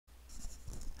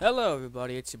Hello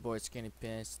everybody, it's your boy Skinny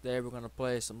Pants. Today we're gonna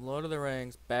play some Lord of the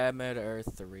Rings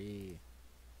bfme2 3.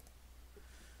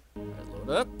 Let's load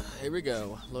up. Here we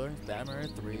go. Loading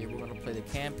bfme2 3. We're gonna play the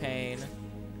campaign.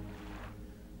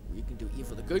 We can do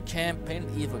evil, the good campaign,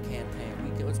 and the evil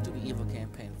campaign. Let's do the evil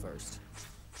campaign first.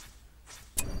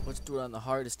 Let's do it on the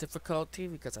hardest difficulty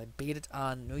because I beat it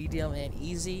on medium and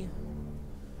easy.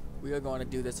 We are going to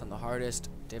do this on the hardest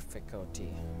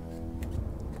difficulty.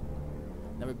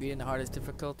 Never beaten the hardest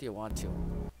difficulty, I want to.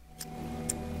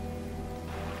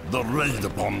 The raid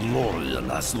upon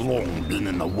Lorien has long been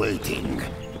in the waiting.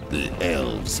 The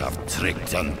elves have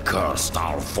tricked and cursed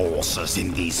our forces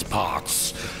in these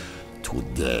parts.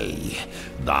 Today,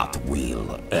 that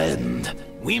will end.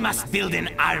 We must build an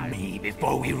army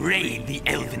before we raid the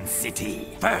elven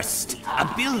city. First, a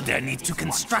builder needs to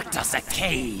construct us a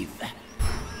cave.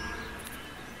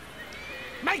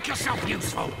 Make yourself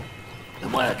useful! The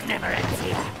work never ends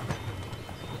here.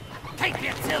 Keep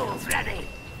your tools ready.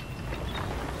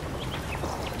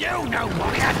 You know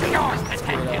what has yours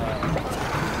protected.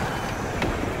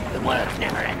 The work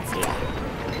never ends here.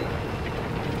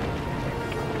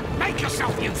 Make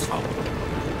yourself useful.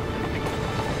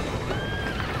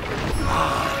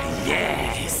 Ah,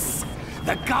 yes.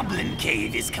 The goblin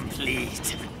cave is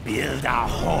complete. Build our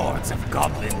hordes of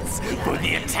goblins for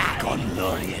the attack on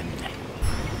Lorien.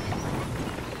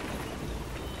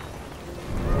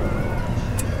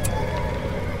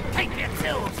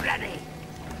 Ready.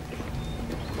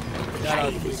 Got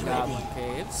out these goblin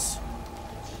caves.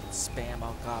 Spam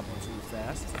out goblins really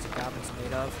fast. What's the goblins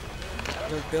made of?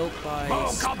 They're built by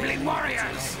goblin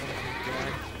warriors.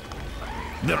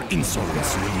 Their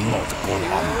insolence will not go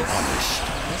unpunished.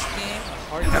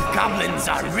 The goblins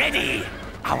are ready.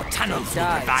 Our tunnels will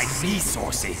provide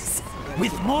resources.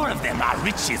 With more of them, our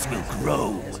riches will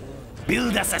grow.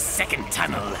 Build us a second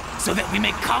tunnel, so that we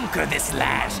may conquer this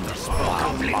land.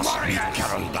 Goblin must be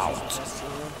carried out.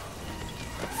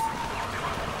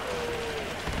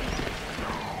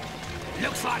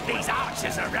 Looks like these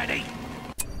archers are ready.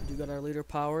 We got our leader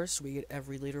powers, so we get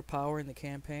every leader power in the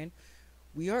campaign.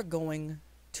 We are going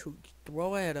to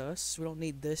throw at us. We don't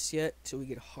need this yet till we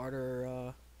get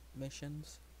harder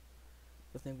missions.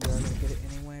 I think we are going to get it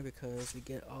anyway because we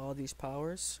get all these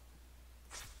powers.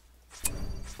 So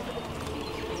what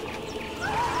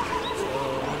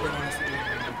they want us to do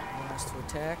now? They want us to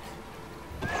attack.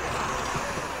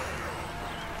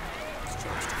 Let's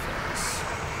charge defense.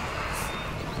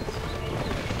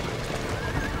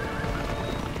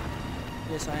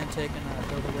 Yes, I am taking a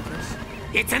builder with us.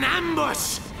 It's an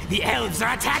ambush! The elves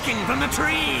are attacking from the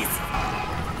trees!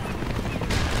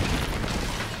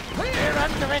 We're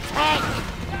under attack!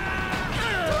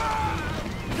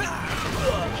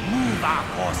 Move our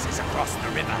forces across the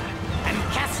river and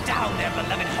cast down their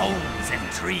beloved homes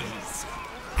and trees.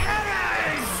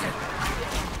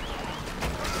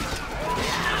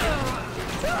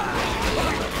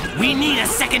 We need a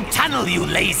second tunnel, you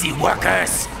lazy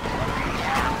workers!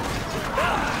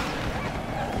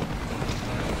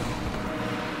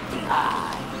 The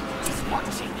Eye is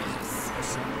watching us.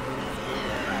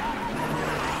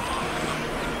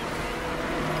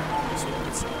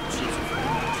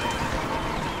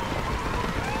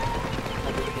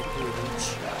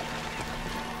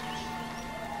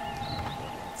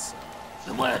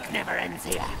 The work never ends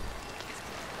here.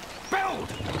 Build!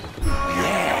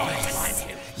 Yes!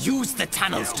 Use the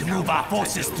tunnels to move our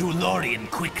forces through Lorien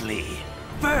quickly.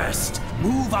 First,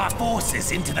 move our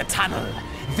forces into the tunnel.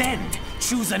 Then,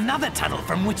 choose another tunnel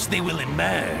from which they will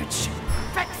emerge.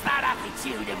 Fix that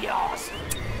attitude of yours!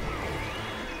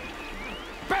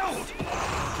 Build!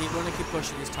 We're gonna keep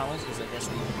pushing these tunnels because I guess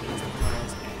we can use the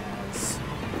tunnels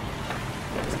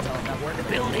as a tunnel network. The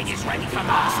building is ready for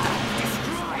master.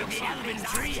 Destroy the elven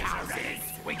tree houses.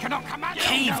 We cannot command.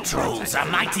 Cave trolls are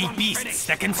mighty beasts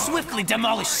that can swiftly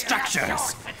demolish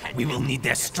structures. We will need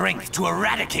their strength to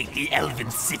eradicate the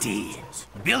elven city.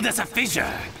 Build us a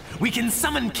fissure. We can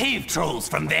summon cave trolls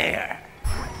from there.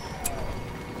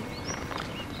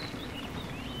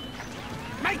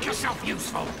 Make yourself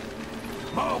useful.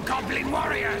 More goblin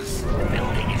warriors. The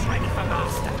building is ready for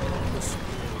master.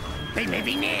 They may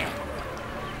be near.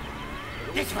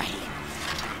 This way.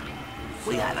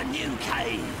 We have a new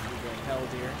cave. Hell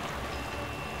deer.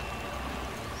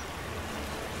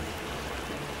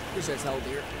 Who says hell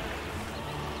deer?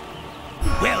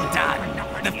 Well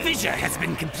done. The fissure has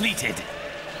been completed.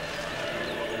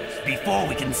 Before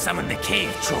we can summon the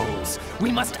cave trolls,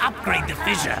 we must upgrade the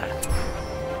fissure.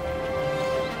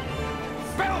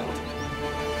 Build!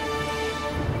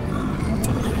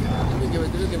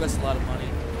 It'll give us a lot of money.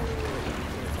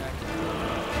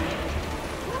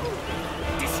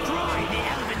 Destroy the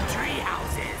elven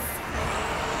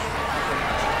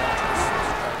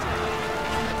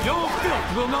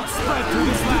will not spread through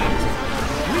this land.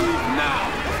 Leave now,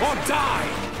 or die!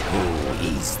 Who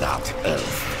is that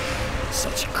elf?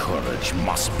 Such courage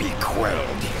must be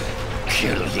quelled.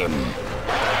 Kill him.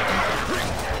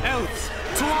 Elves,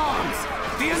 to arms!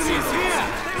 The enemy is here!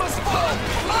 They must fall!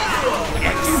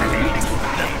 Excellent!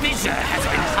 The fissure has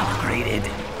been upgraded.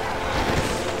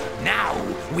 Now,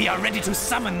 we are ready to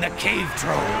summon the cave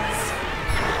trolls.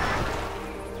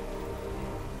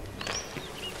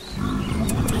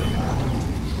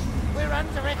 We're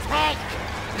under attack!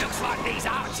 Looks like these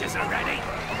archers are ready.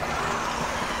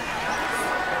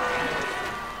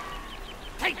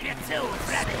 Keep your tools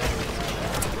ready.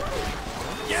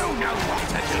 You know what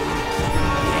to do.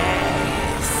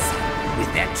 Yes.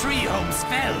 With their tree homes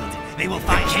felled, they will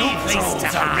find no place to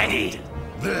hide.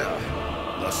 There.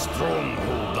 The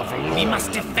stronghold of Lord. We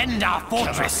must defend our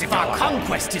fortress if our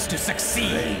conquest is to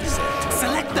succeed.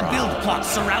 Select the build plots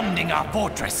surrounding our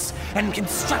fortress and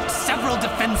construct several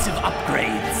defensive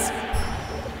upgrades.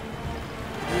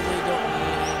 We really don't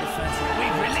need any defensive.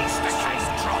 We've released the cave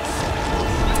trolls.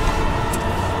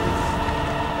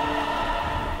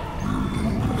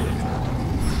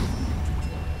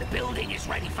 The building is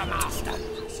ready for master.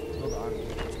 Hold on.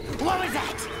 What was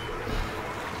that?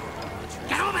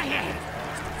 Get over here!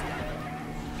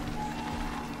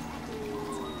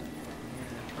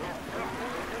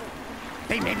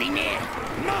 They may be near.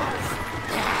 Move!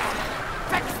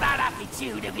 Fix that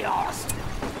attitude of yours.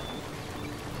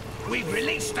 We've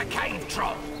released the cave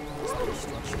troll.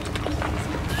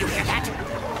 You hear that?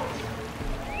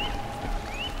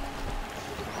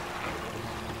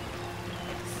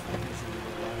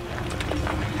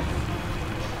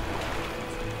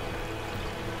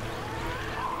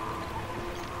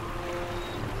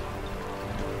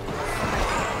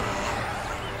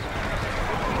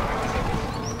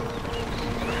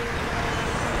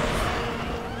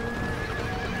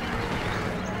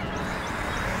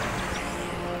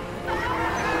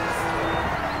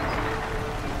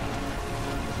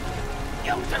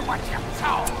 You do what you're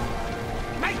told.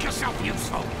 Make yourself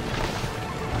useful.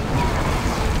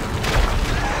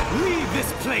 Leave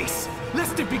this place,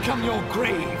 lest it become your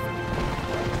grave.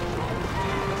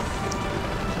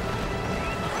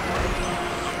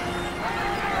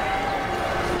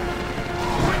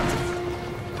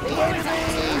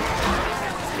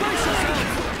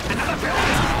 Another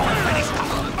building all finished up.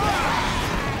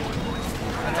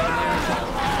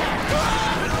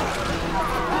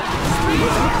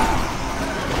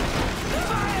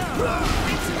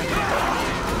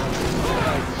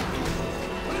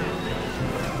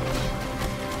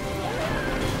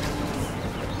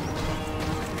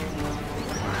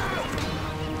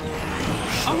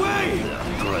 Away!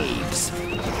 Graves.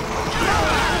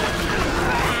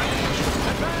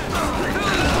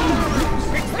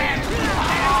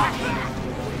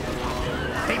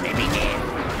 They may be near.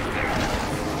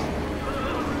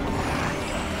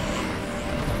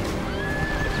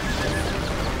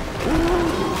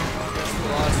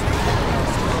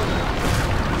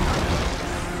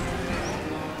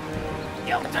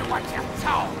 You do what you're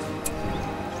told.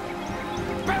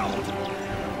 Build!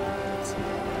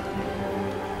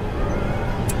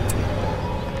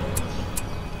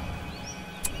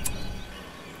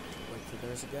 Wait till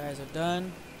those guys are done.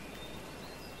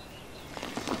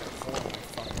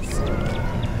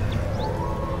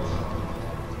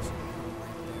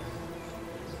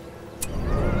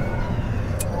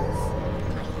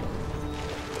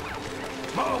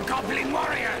 More goblin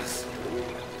warriors!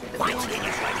 The building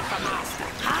is ready for master.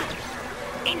 Huh?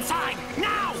 Inside,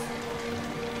 now!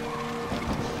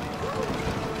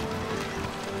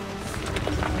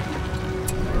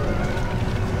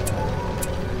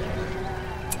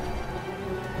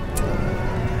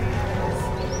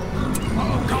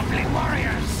 Oh, goblin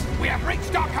warriors! We have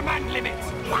reached our command limit!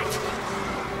 What?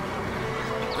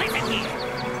 Listen here!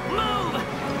 Move!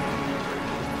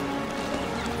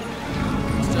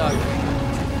 Stop.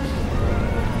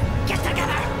 Get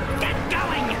together! Get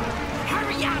going!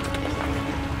 Hurry up!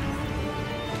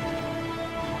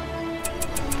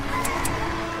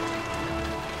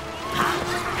 Huh?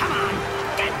 Come on!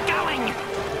 Get going!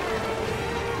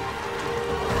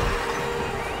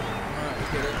 Alright,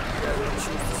 get it.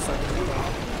 Choose the second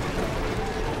bomb.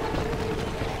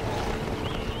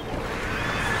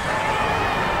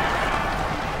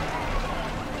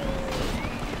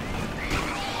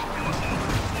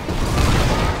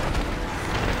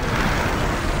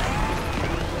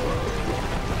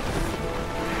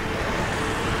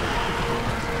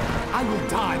 I will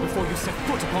die before you set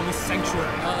foot upon this sanctuary.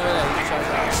 Oh, look at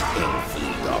that. Filthy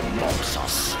amongst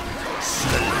us.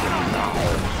 Slay him now.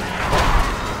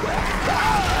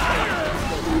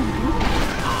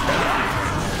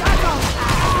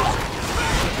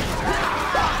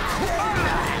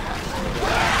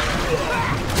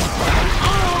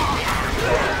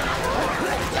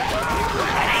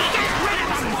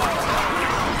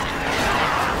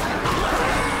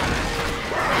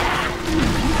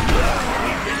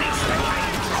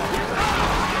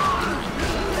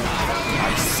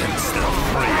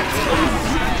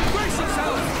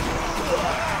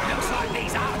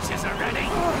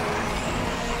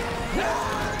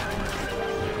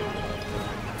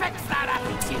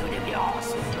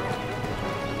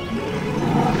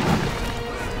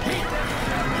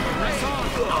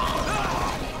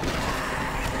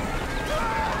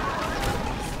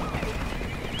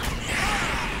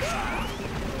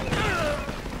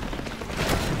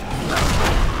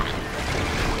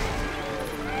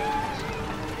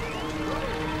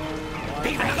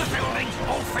 building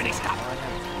all finished up.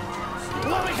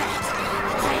 What was that?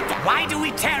 Why do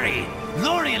we tarry?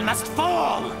 Lorien must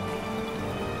fall.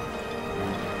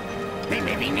 They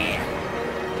may be near.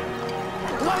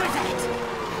 What was that?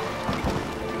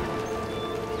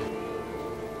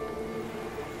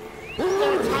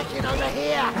 They're attacking over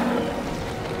here!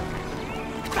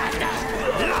 Thunder!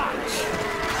 Launch!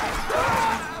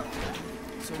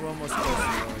 So we're almost close.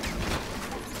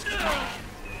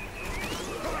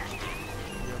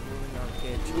 We're moving our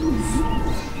kitchens.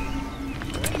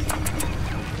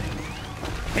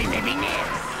 They may be near.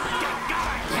 Get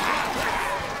going!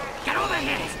 Get over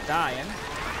here! It's dying.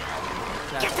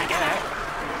 Get together!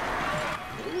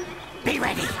 Be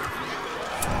ready!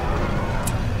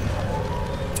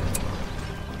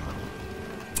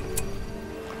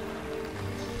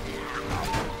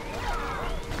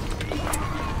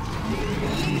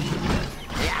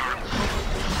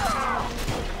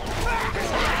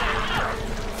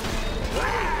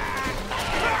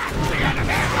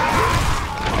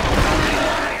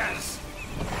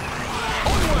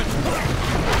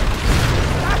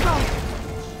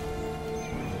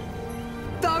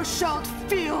 Thou shalt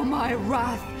feel my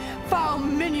wrath, foul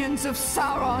minions of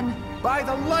Sauron! By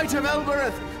the light of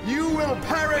Elbereth, you will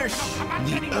perish!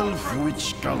 The elf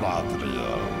witch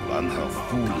Galadriel and her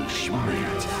foolish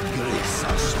mate grace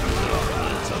us with their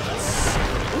presence.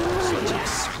 Such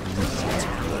exquisite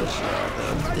pleasure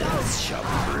their deaths shall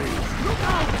bring.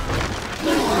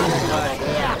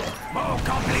 More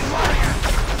goblin warriors!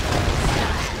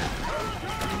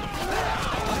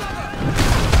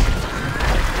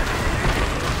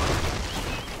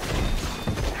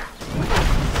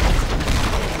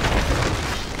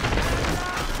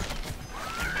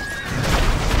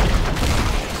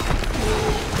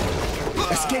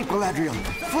 Escape, Galadriel!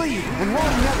 Flee and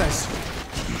warn the others!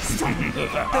 The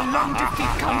long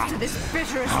defeat comes to this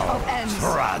bitterest of ends.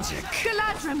 Tragic.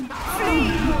 Galadrim,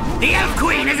 flee! The Elf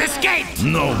Queen has escaped!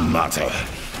 No matter.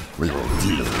 We will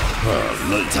deal with her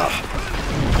later.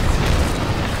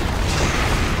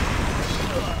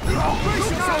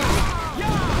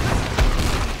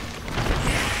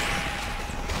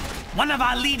 One of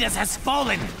our leaders has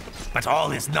fallen, but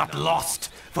all is not lost,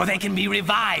 for they can be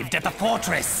revived at the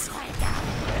fortress.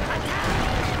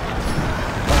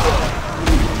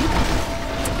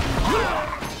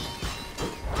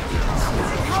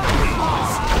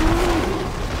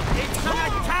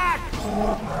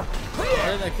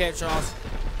 Where did they catch Charles?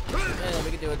 Yeah, we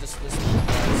can do it this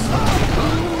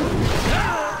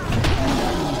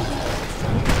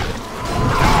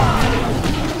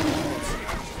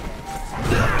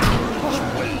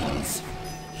Ways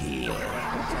here.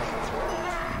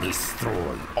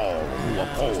 Destroy all who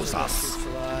oppose us. Troops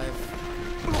alive.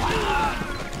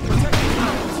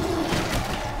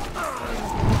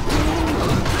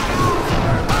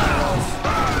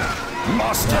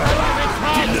 Master,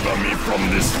 deliver me from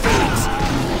this fate.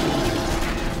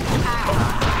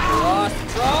 Lost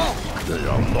control. They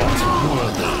are not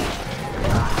worthy.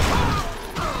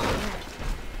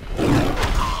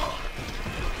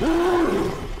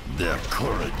 Their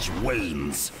courage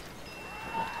wanes.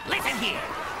 Listen here!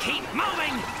 Keep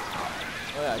moving!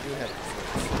 Oh yeah, I do have this.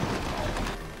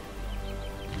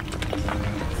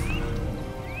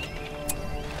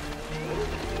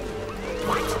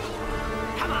 What?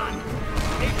 Come on!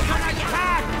 It's an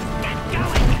attack! Get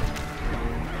going!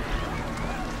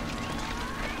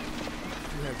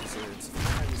 You have the swords.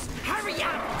 Hurry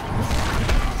up!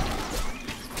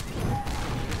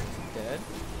 Dead.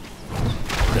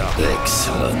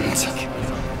 Excellent.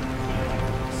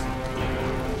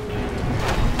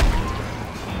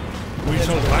 We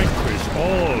shall vanquish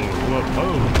all who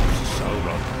oppose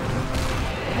Sauron.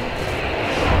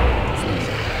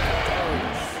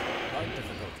 Hard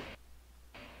difficulty.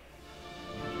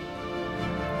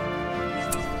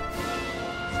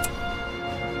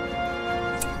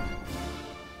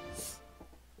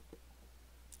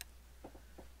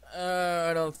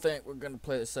 I don't think we're gonna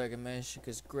play the second mission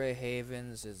because Grey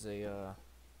Havens is a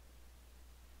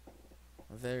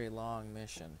very long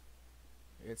mission.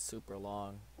 It's super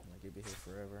long. Like you'll be here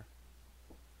forever.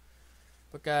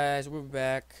 But guys, we'll be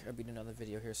back. I'll be doing another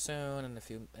video here soon. In a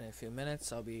few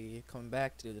minutes, I'll be coming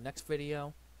back to do the next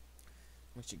video.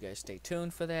 Make sure you guys stay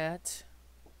tuned for that.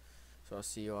 So I'll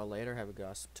see you all later. Have a good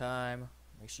awesome time.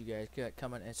 Make sure you guys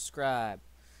comment and subscribe.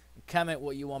 And comment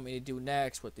what you want me to do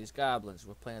next with these goblins.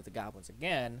 We're playing with the goblins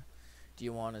again. Do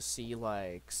you want to see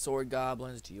like sword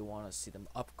goblins? Do you want to see them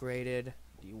upgraded?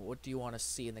 What do you want to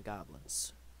see in the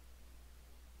goblins?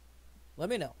 Let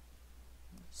me know.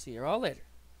 See you all later.